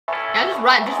Yeah, just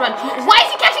run, just run. Why is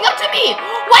he catching up to me?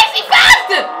 Why is he fast?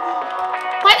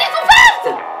 Why is he so fast?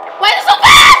 Why is he so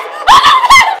fast?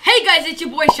 Hey guys, it's your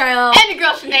boy Shiloh. And your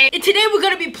girl Sinead. And today we're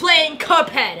gonna be playing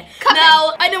Cuphead.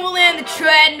 Now, I know we're in the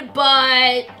trend,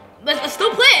 but let's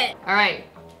still play it. Alright.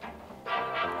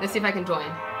 Let's see if I can join.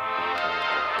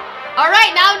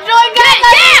 Alright, now join guys!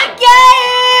 Damn!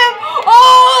 Game!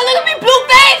 Oh, look at me, blue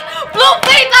face! Blue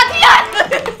face,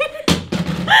 Tatiana!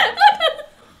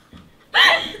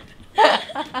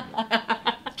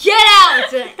 Get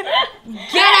out!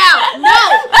 Get out! No!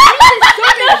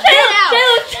 Get out!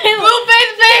 Blue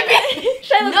face, baby!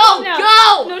 No,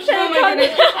 go! No, oh my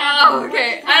goodness. Oh,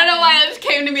 okay. I don't know why that just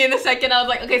came to me in a second. I was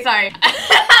like, okay, sorry. I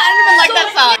don't even like that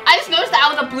song. I just noticed that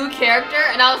I was a blue character,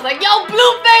 and I was like, yo,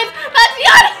 blue face,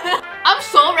 Tatiana! I'm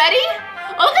so ready.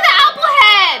 Oh, look at the apple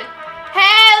head.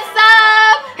 Hey, what's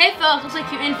up? Hey, fellas, looks like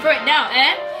you're in for it now,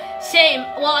 eh? Same.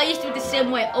 Well, I used to be the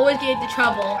same way. Always get into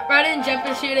trouble. Running,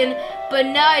 jumping, shooting. But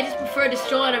now I just prefer just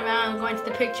strolling around and going to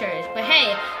the pictures. But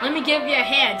hey, let me give you a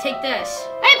hand. Take this.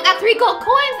 Hey, we got 3 gold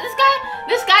coins.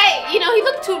 This guy, you know, he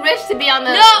looked too rich to be on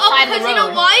the side of the road. Because you know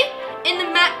why? In the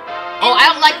map. Oh, I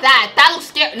don't like that. That looks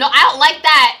scary. No, I don't like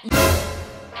that.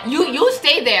 You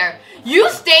stay there. You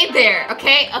stay there.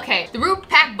 Okay, okay. The root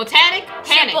pack, botanic,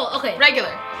 panic. Simple. Okay.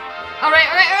 Regular. All right.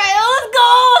 Let's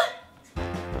go.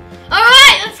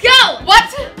 Alright, let's go! What?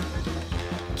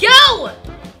 Go!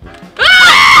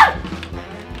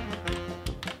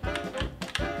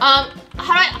 Ah!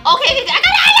 How do I? Okay, I got it!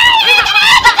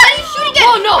 How do you shoot again?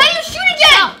 Oh no! How do you shoot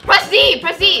again? No, press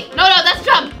Z. No, that's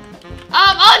jump.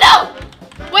 Oh no!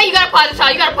 Wait, you gotta pause the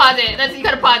shot. You gotta pause it. You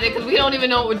gotta pause it because we don't even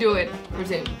know what we're doing.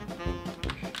 Resume.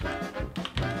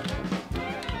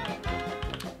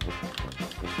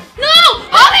 No!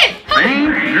 Okay!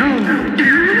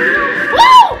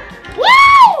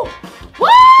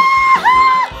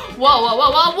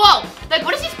 Whoa. Like,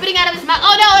 what is he spitting out of his mouth?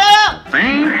 Oh, no.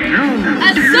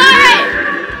 I'm sorry!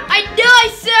 I knew I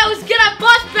said I was good at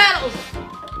boss battles!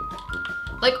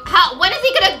 Like, how? When is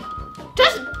he gonna?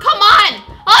 Just, come on!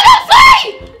 Oh, no,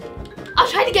 sorry! I'll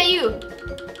try to get you.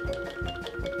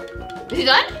 Is he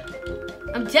done?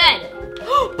 I'm dead.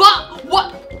 But,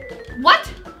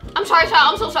 what? I'm sorry,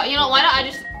 I'm so sorry. You know, why not I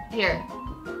just, here.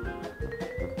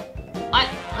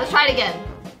 Let's try it again.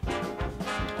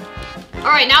 All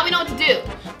right, now we know what to do.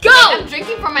 Go! I'm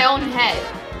drinking from my own head.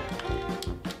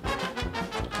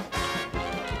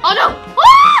 Oh no!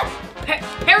 Ah!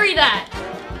 Parry that.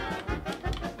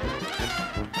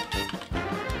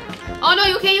 Oh no,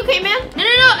 you okay, man? No,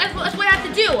 that's what I have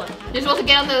to do. You're supposed to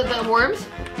get on the worms?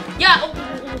 Yeah,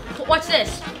 what's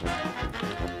this?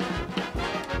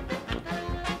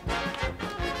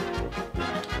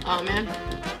 Oh man.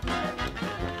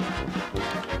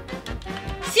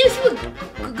 See what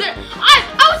good.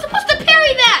 I was supposed to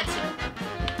parry that!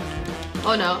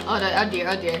 Oh no, oh dear.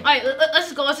 Alright,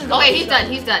 let's go. Okay, he's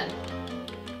done.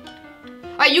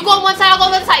 Alright, you go on one side, I'll go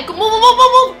on the other side. Go,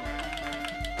 move.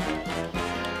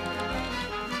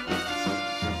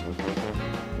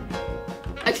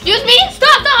 Excuse me?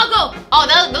 Stop, I'll go. Oh,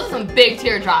 those are some big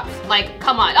teardrops. Like,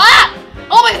 come on. Ah!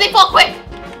 Oh my god, they fall quick.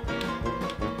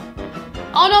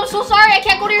 Oh no, I'm so sorry, I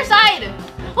can't go to your side.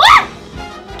 Ah!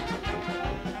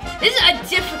 This is a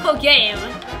difficult game.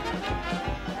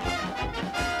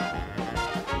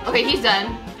 Okay, he's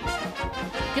done.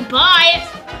 Goodbye.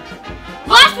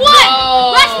 Last one!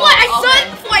 No. Last one! I saw it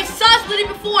before! I saw it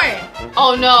literally before!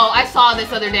 Oh no, I saw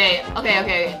this other day.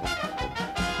 Okay.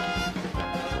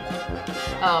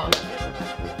 Oh.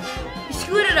 You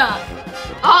screwed it up.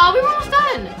 Oh, we were almost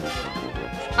done.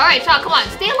 Alright, Shaw, come on.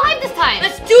 Stay alive this time.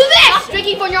 Let's do this! Stop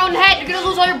drinking from your own head. You're gonna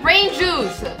lose all your brain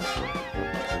juice.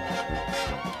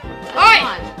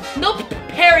 Alright, no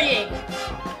parrying.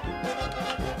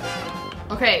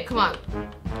 Okay, come on.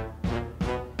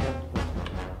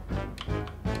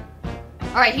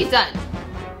 Alright, he's done.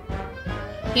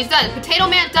 Potato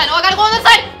Man's done. Oh, I gotta go on this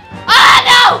side. Ah,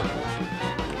 no!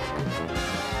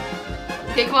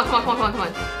 Okay, come on.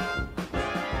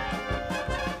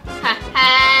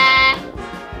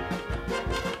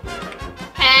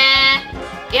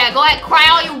 Yeah, go ahead, cry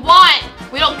all you want.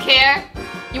 We don't care.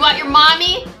 You want your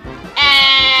mommy?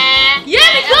 Yeah,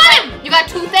 we got him! You got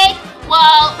toothache?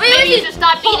 Well, maybe you should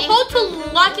stop eating. Hold to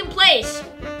lock in place.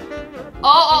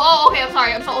 Oh, okay, I'm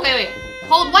sorry. Okay, wait.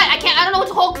 Hold what? I don't know what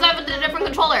to hold because I have a different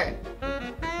controller.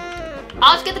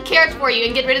 I'll just get the carrots for you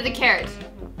and get rid of the carrots.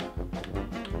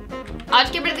 I'll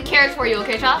just get rid of the carrots for you,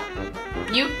 okay, Shaw?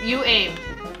 You aim.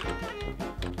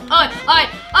 Alright.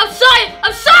 I'm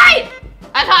sorry!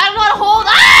 I don't know how to hold.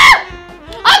 Ah!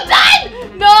 I'm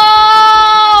done!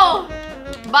 No!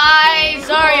 Bye,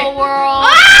 Sorry. cool world.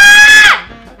 Ah!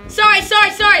 Sorry.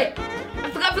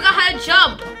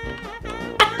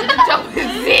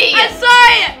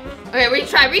 sorry. Okay,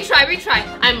 retry.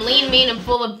 I'm lean, mean, and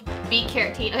full of beet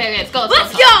carotene. Okay, let's go.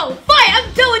 Let's go. Fine,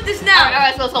 I'm done with this now. All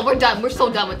right, let's go. We're done. We're so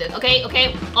done with this. Okay.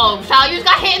 Oh, Shiloh, you just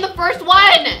got hit in the first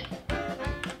one.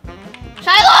 Shiloh,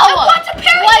 I want to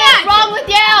parry what that. is wrong with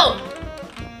you?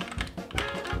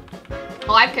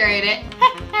 Oh, I parried it.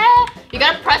 You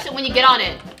gotta press it when you get on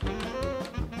it.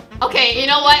 Okay, you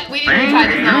know what? We need to retry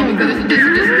this now because this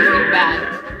is bad.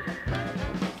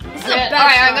 This is Okay, a bad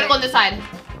alright, I'm gonna go on this side.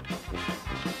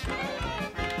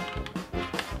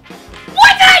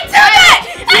 Why did I do that?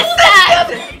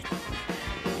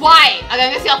 Why? Okay, I'm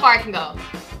gonna see how far I can go.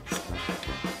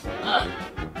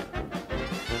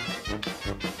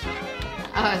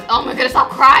 Oh my goodness, stop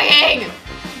crying!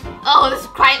 Oh, this is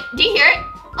crying. Do you hear it?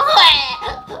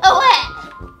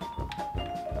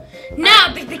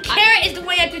 Now, the carrot is the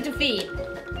way I have to defeat.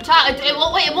 Child, it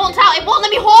won't wait, it won't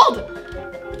let me hold!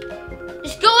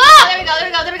 Just go up! There we go.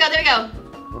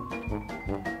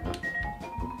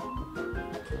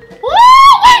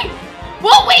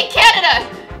 Woo, wait, Canada!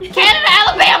 Canada,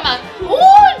 Alabama!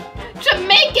 Ooh,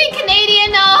 Jamaican,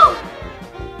 Canadian, no!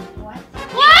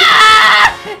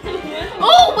 What?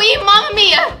 Oh, Mamma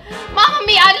Mia! Mamma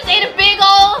Mia, I just ate a big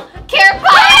old carrot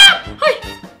pie!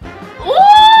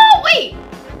 Ooh, wait!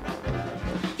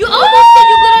 You almost did,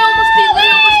 you literally almost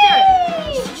there.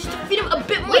 Just defeat him a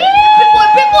bit more. A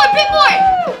bit more.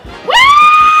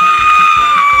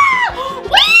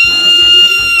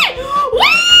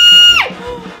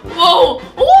 Whoa!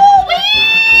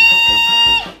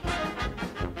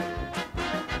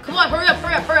 Come on, hurry up.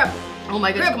 Oh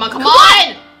my goodness, come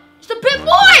on! Just a bit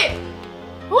more!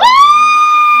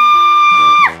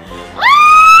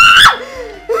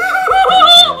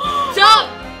 Stop!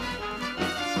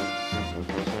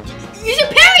 Use your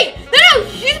parry! No,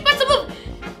 use special move!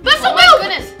 Special move! Oh my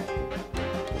goodness!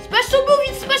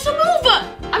 Special move!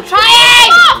 I'm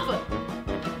trying!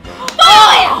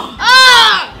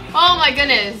 Oh my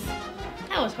goodness!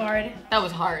 That was hard. That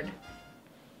was hard.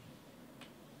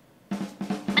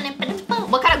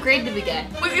 What kind of grade did we get?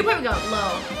 We probably got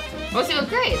low. Let's see what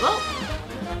grade. Well,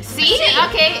 C?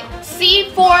 Okay. C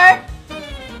for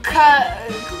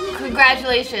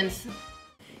congratulations.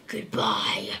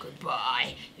 Goodbye.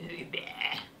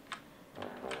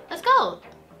 Let's go.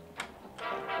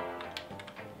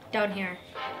 Down here.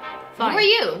 Who are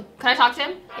you? Can I talk to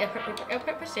him? Yeah,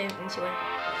 press save and see what.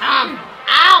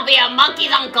 I'll be a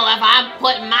monkey's uncle if I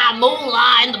put my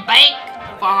moolah in the bank.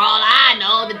 For all I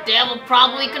know, the devil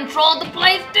probably controlled the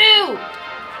place too.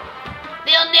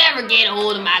 They'll never get a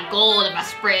hold of my gold if I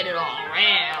spread it all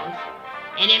around.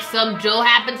 And if some Joe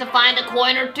happens to find a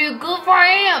coin or two, good for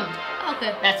him.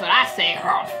 Okay. That's what I say,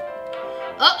 Huff.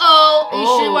 Uh-oh. Are you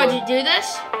sure you want to do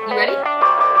this? You ready?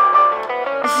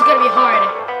 This is gonna be hard.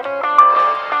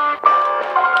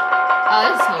 Oh,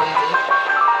 this is so easy.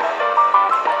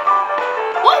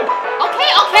 Whoa! Okay.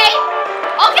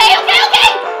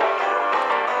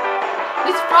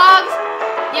 These frogs,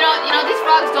 you know, these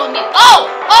frogs don't need. Oh,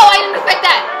 I didn't expect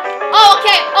that. Oh,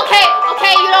 okay.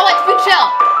 You know what? Be chill.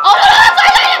 Oh no, that's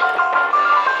right.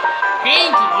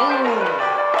 Thank you.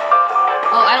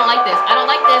 Oh, I don't like this. I'm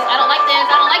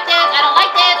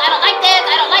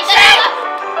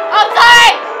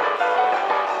sorry.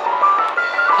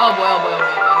 Oh boy.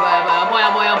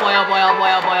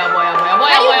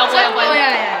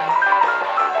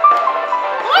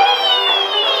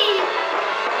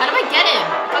 How do I get him?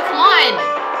 Oh, come on.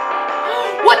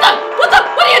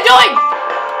 What are you doing?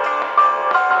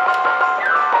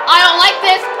 I don't like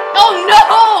this. Oh no.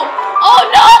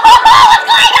 What's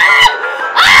going on?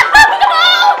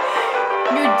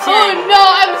 You're dead. Oh no,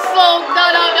 I'm so, no,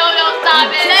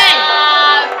 stop it.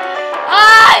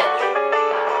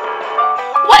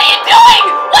 What are you doing?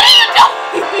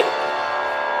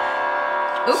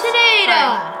 Oops. Sinead.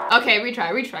 Okay,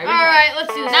 retry. Alright,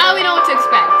 let's do this. Now we know what to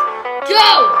expect.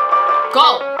 Go.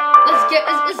 Let's get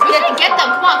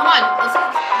them. Come on. Let's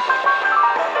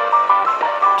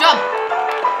jump.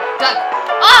 Duck.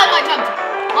 Oh no, I jumped.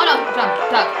 Oh no, jump.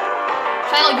 Duck.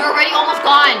 Shiloh, you're already almost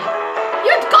gone.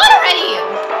 You're gone already.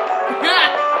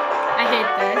 I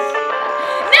hate this.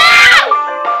 No!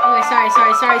 Okay, sorry.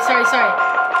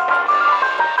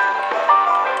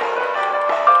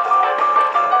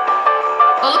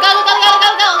 Oh, look out.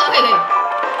 Okay.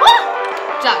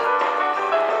 Duck.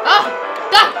 Oh,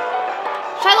 duck.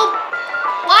 Shiloh,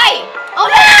 why? Oh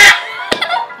no!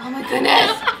 Oh my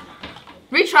goodness.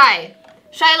 Retry.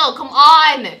 Shiloh, come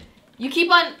on. You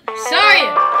keep on. Sorry.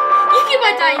 You keep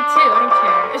on dying too. I don't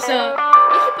care. So,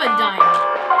 you keep on dying.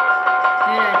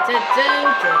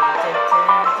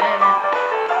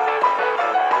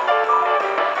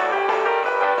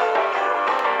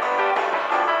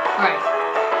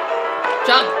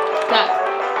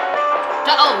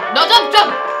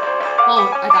 jump! Oh,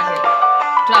 I got hit.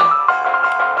 Jump.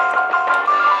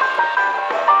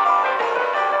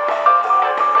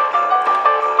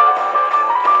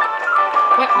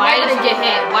 Why did you get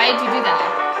hit? Why did you do that?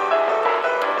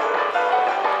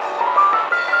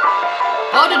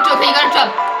 Oh, okay, you gotta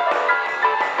jump.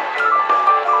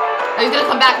 Oh, he's gonna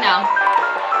come back now.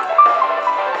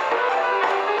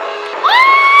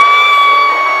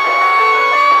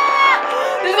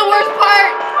 This is the worst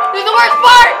part! This is the worst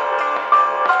part!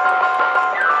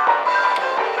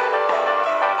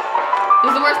 This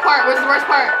is the worst part. Where's the worst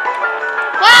part?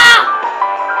 Ah!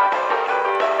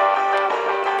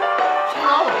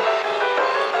 Shiloh.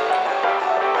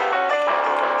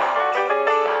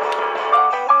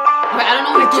 Okay, I don't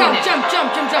know who's doing it. Jump.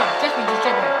 Trust me, just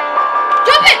jump it.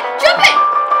 Jump it! Jump!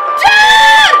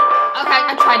 Okay,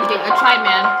 I tried,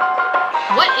 man.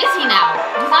 What is he now?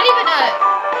 He's not even a...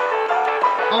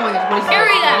 Oh my gosh, what is he doing?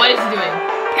 Parry that! What is he doing?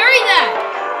 Parry that!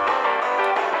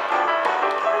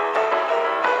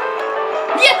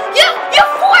 You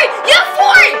have four! You have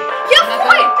four! You have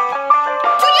four!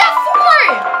 Dude, you have four!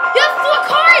 You have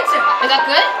 4 cards! Is that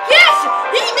good? Yes!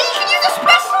 Then you can use a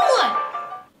special one!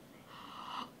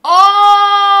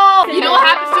 Oh! You know what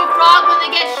happens to a frog when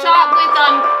they get shot with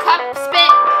cup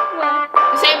spit? What?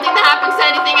 The same thing that happens to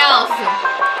anything else.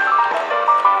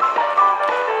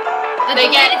 They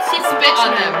get spit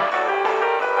on them.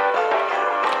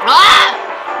 Ah!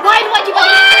 Why do I keep on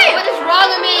doing? What is wrong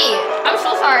with me? I'm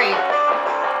so sorry.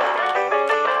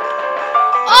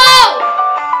 Oh!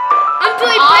 I'm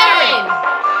doing better!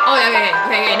 Oh,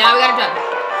 okay. Now we gotta jump.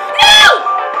 No!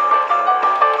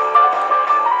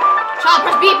 Child,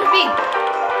 press B.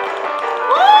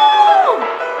 Woo!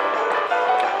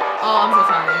 Oh, I'm so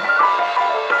sorry.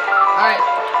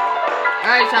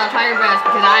 Alright, child, try your best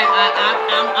because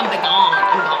I'm gone.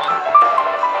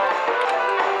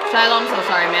 Shiloh, I'm so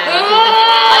sorry, man. I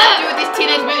have to do with these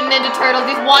Teenage Mutant Ninja Turtles,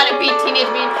 these wannabe Teenage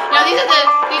Mutant. You know, these are like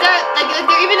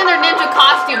they're even in their ninja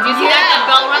costumes. You see that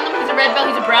belt around them? He's a red belt,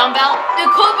 he's a brown belt. The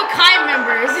Cobra Kai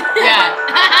members. Yeah.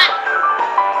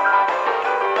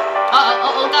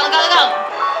 Go.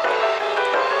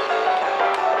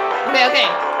 Okay.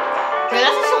 That's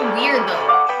just so weird though.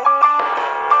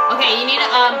 Okay, you need to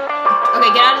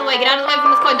okay, get out of the way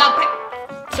from this coin. Don't pick.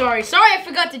 Sorry, I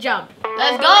forgot to jump.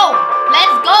 Let's go!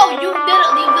 You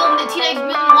little Teenage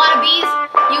Mutant wannabes.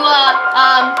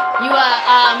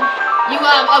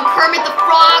 Kermit the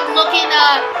Frog looking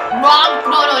wrong.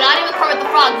 No, not even Kermit the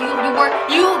Frog.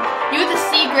 You the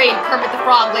C grade Kermit the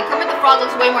Frog. Like Kermit the Frog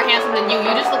looks way more handsome than you.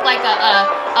 You just look like a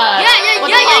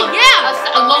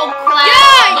low class.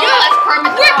 That's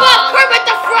Kermit the Frog. Rip off Kermit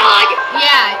the Frog.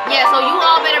 Yeah. So you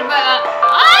all better chill.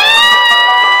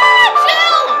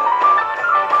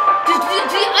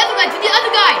 To the other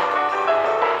guy.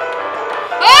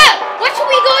 Ah! Where should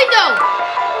we going though?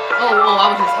 Oh,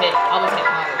 I was just hit. I was hit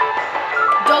hard.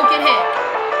 Don't get hit.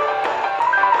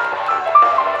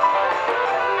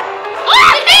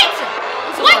 Ah! Hit!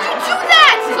 Why'd you do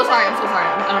that? I'm so sorry. I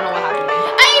don't know what happened to me.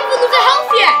 I didn't even lose a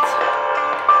health yet.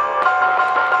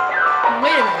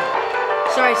 Wait a minute.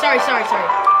 Sorry.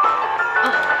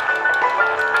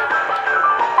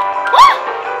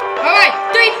 Alright,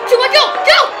 3, 2, 1, go!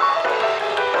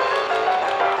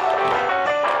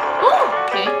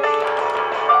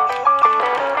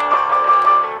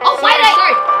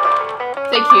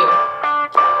 Thank you.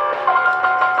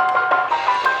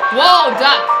 Whoa,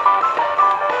 duck.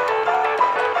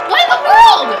 What in the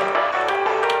world?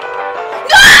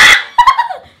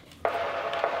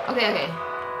 Okay.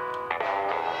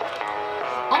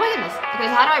 Oh my goodness. Okay,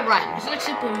 so how do I run? It's like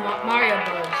Super Mario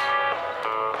Bros.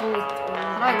 How do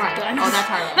I run? Oh, that's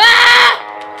how I run. Ah!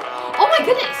 Oh my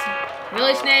goodness.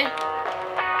 Really, Sinead?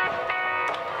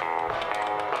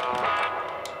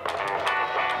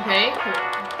 Okay.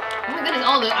 Oh my goodness,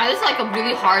 this is like a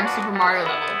really hard Super Mario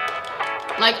level.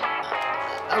 Like,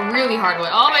 a really hard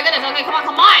one. Oh my goodness, okay,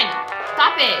 come on!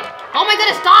 Stop it! Oh my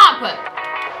goodness, stop!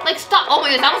 Like, stop! Oh my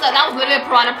goodness, that was literally a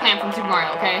piranha plant from Super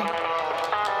Mario, okay?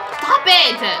 Stop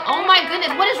it! Oh my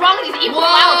goodness, what is wrong with these evil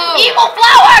flowers? Evil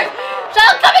flowers!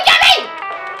 Shiloh, come and get me!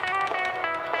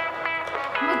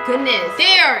 Oh my goodness.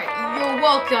 There, you're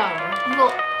welcome.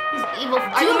 These evil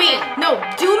flowers. Do me!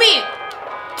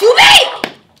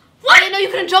 I didn't know you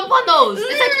couldn't jump on those. It's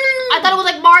like, I thought it was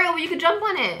like Mario where you could jump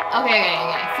on it. Okay.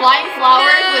 Flying flowers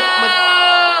with...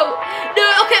 No,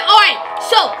 okay, alright.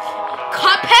 So,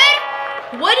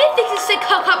 Cuphead? What do you think is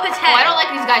Cuphead's head? Oh, I don't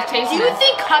like these guys chasing Do you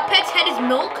think Cuphead's head is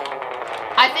milk?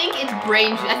 I think it's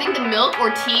brain juice. I think the milk or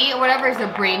tea or whatever is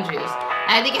their brain juice.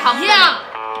 And I think it helps them.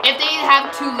 If they have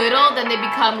too little, then they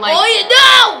become like... Oh,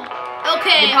 no!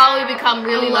 Okay. You probably become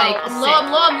really like I'm sick. low,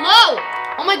 I'm low, I'm low.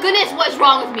 Oh my goodness, what is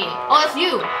wrong with me? Oh, that's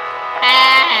you.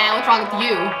 What's wrong with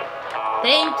you?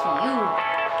 Thank you.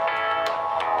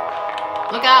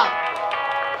 Look out.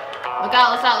 Look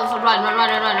out, let's run.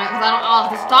 Cause I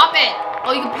don't, stop it.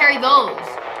 Oh, you can parry those.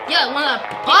 Yeah, one of the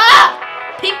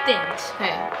pink things.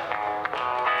 Okay.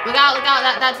 Look out,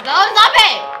 that's, stop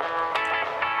it.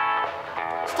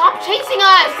 Stop chasing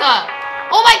us.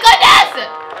 Oh my goodness.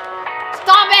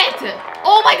 Stop it.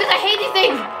 Oh my goodness, I hate these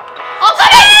things. Oh, come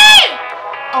here.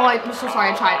 Oh, I'm so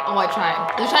sorry, I tried.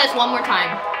 Let's try this one more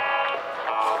time.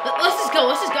 Let's just go,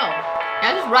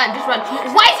 Yeah, just run.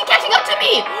 Why is he catching up to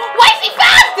me? Why is he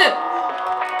fast?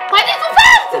 Why is he so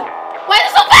fast? Why is he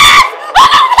so fast?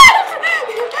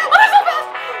 Oh, they're so fast.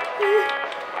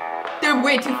 They're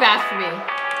way too fast for me.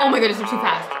 Oh my goodness, they're too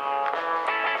fast.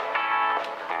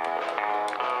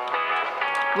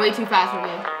 Way too fast for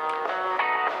me.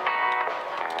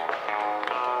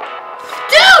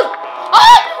 Dude!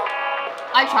 Oh!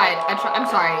 I tried. I'm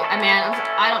sorry.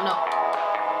 I don't know.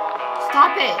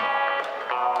 Stop it.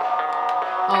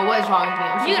 Oh, what is wrong with me?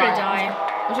 I'm so You're sorry. gonna die.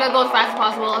 I'm just gonna go as fast as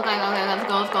possible. Okay, let's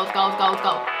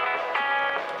go.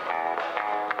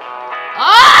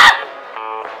 Ah!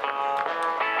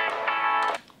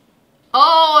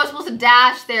 Oh, I was supposed to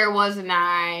dash there, wasn't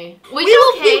I? We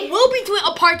will be doing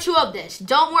a part 2 of this.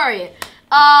 Don't worry.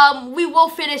 We will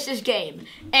finish this game.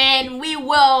 And we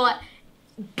will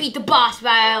beat the boss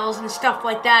battles and stuff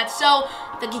like that. So,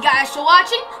 thank you guys for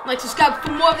watching. Like, subscribe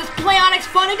for more of this PLAYONYX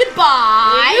fun, and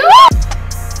goodbye.